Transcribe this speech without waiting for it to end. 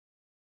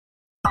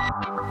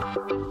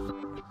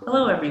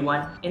Hello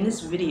everyone, in this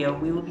video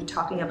we will be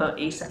talking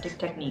about aseptic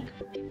technique.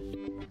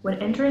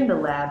 When entering the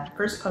lab,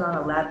 first put on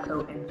a lab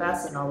coat and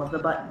fasten all of the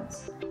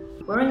buttons.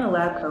 Wearing a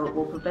lab coat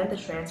will prevent the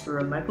transfer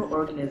of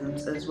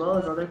microorganisms as well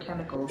as other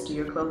chemicals to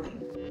your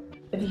clothing.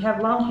 If you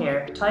have long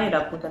hair, tie it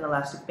up with an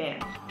elastic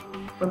band.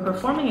 When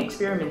performing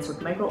experiments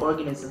with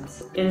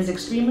microorganisms, it is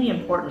extremely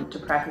important to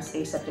practice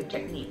aseptic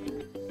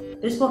technique.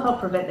 This will help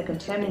prevent the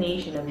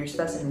contamination of your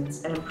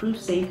specimens and improve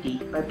safety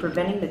by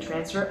preventing the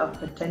transfer of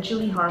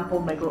potentially harmful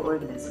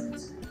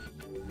microorganisms.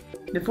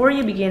 Before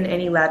you begin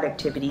any lab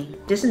activity,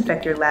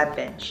 disinfect your lab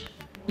bench.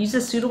 Use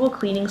a suitable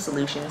cleaning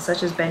solution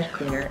such as bench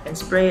cleaner and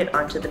spray it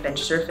onto the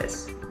bench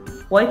surface.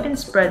 Wipe and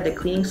spread the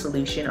cleaning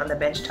solution on the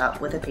bench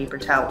top with a paper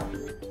towel.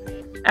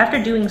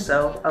 After doing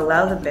so,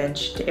 allow the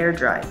bench to air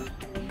dry.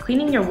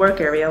 Cleaning your work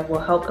area will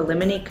help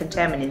eliminate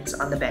contaminants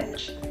on the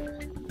bench.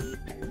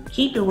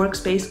 Keep your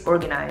workspace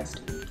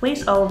organized.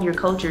 Place all of your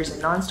cultures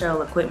and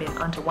non-sterile equipment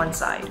onto one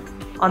side.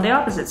 On the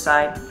opposite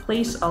side,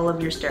 place all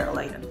of your sterile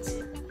items.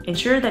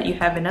 Ensure that you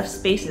have enough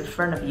space in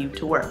front of you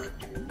to work.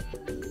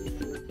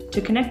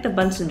 To connect the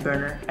Bunsen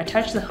burner,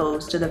 attach the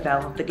hose to the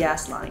valve of the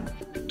gas line.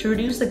 To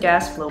reduce the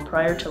gas flow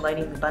prior to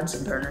lighting the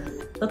Bunsen burner,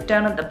 look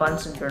down at the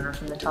Bunsen burner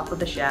from the top of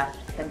the shaft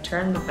and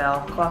turn the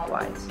valve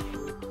clockwise.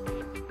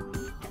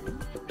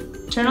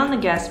 Turn on the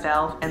gas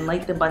valve and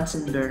light the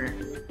Bunsen burner.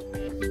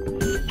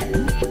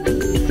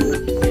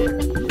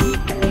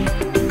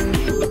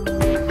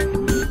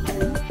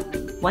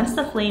 Once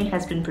the flame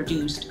has been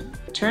produced,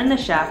 turn the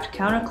shaft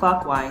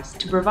counterclockwise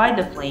to provide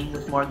the flame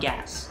with more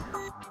gas.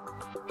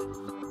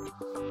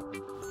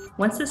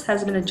 Once this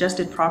has been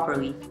adjusted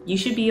properly, you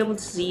should be able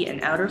to see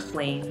an outer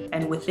flame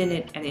and within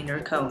it an inner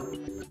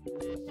cone.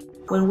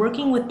 When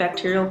working with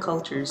bacterial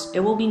cultures, it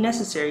will be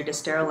necessary to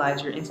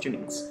sterilize your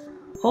instruments.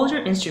 Hold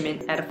your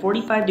instrument at a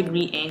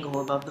 45-degree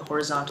angle above the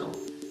horizontal.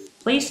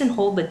 Place and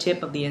hold the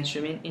tip of the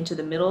instrument into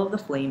the middle of the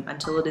flame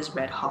until it is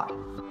red hot.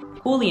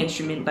 Cool the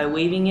instrument by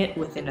waving it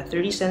within a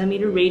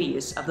 30-centimeter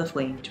radius of the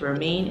flame to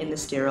remain in the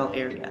sterile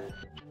area.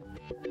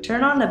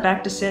 Turn on the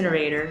back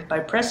decinerator by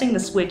pressing the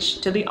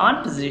switch to the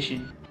on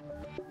position.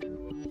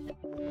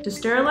 To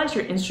sterilize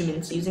your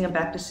instruments using a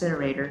back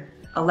decinerator,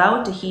 allow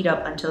it to heat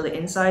up until the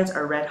insides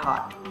are red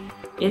hot.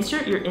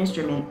 Insert your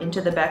instrument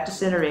into the back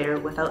decinerator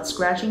without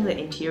scratching the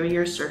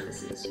interior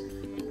surfaces.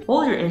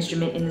 Hold your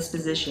instrument in this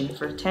position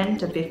for 10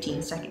 to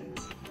 15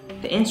 seconds.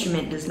 The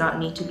instrument does not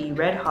need to be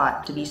red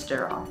hot to be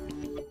sterile.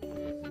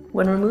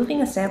 When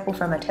removing a sample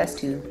from a test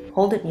tube,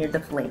 hold it near the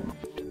flame.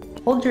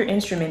 Hold your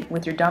instrument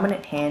with your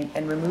dominant hand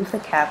and remove the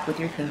cap with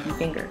your pinky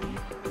finger.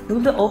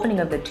 Move the opening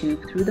of the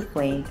tube through the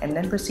flame and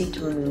then proceed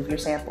to remove your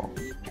sample.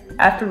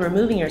 After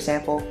removing your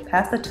sample,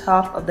 pass the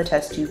top of the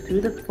test tube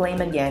through the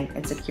flame again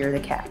and secure the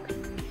cap.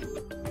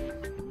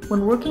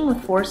 When working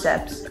with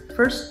forceps,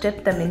 first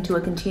dip them into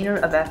a container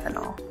of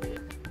ethanol.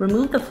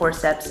 Remove the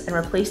forceps and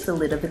replace the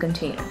lid of the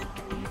container.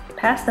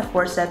 Pass the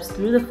forceps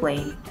through the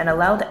flame and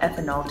allow the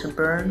ethanol to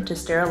burn to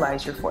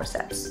sterilize your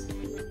forceps.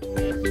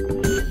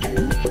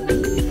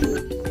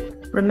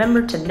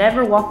 Remember to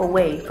never walk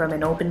away from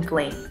an open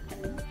flame.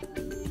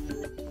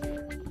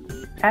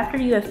 After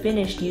you have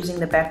finished using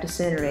the back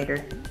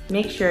decinerator,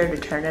 make sure to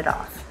turn it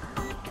off.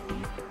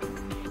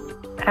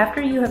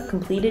 After you have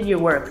completed your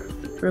work,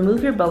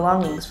 remove your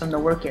belongings from the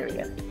work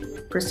area.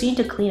 Proceed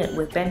to clean it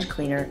with bench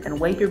cleaner and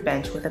wipe your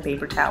bench with a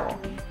paper towel.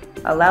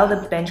 Allow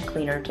the bench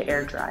cleaner to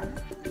air dry.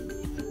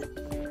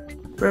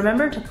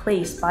 Remember to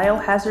place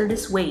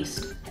biohazardous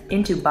waste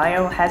into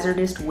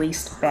biohazardous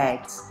waste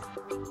bags.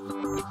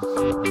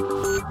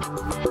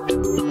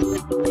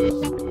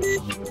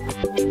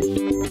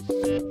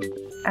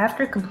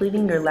 After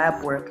completing your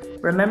lab work,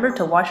 remember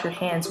to wash your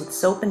hands with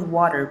soap and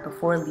water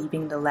before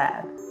leaving the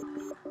lab.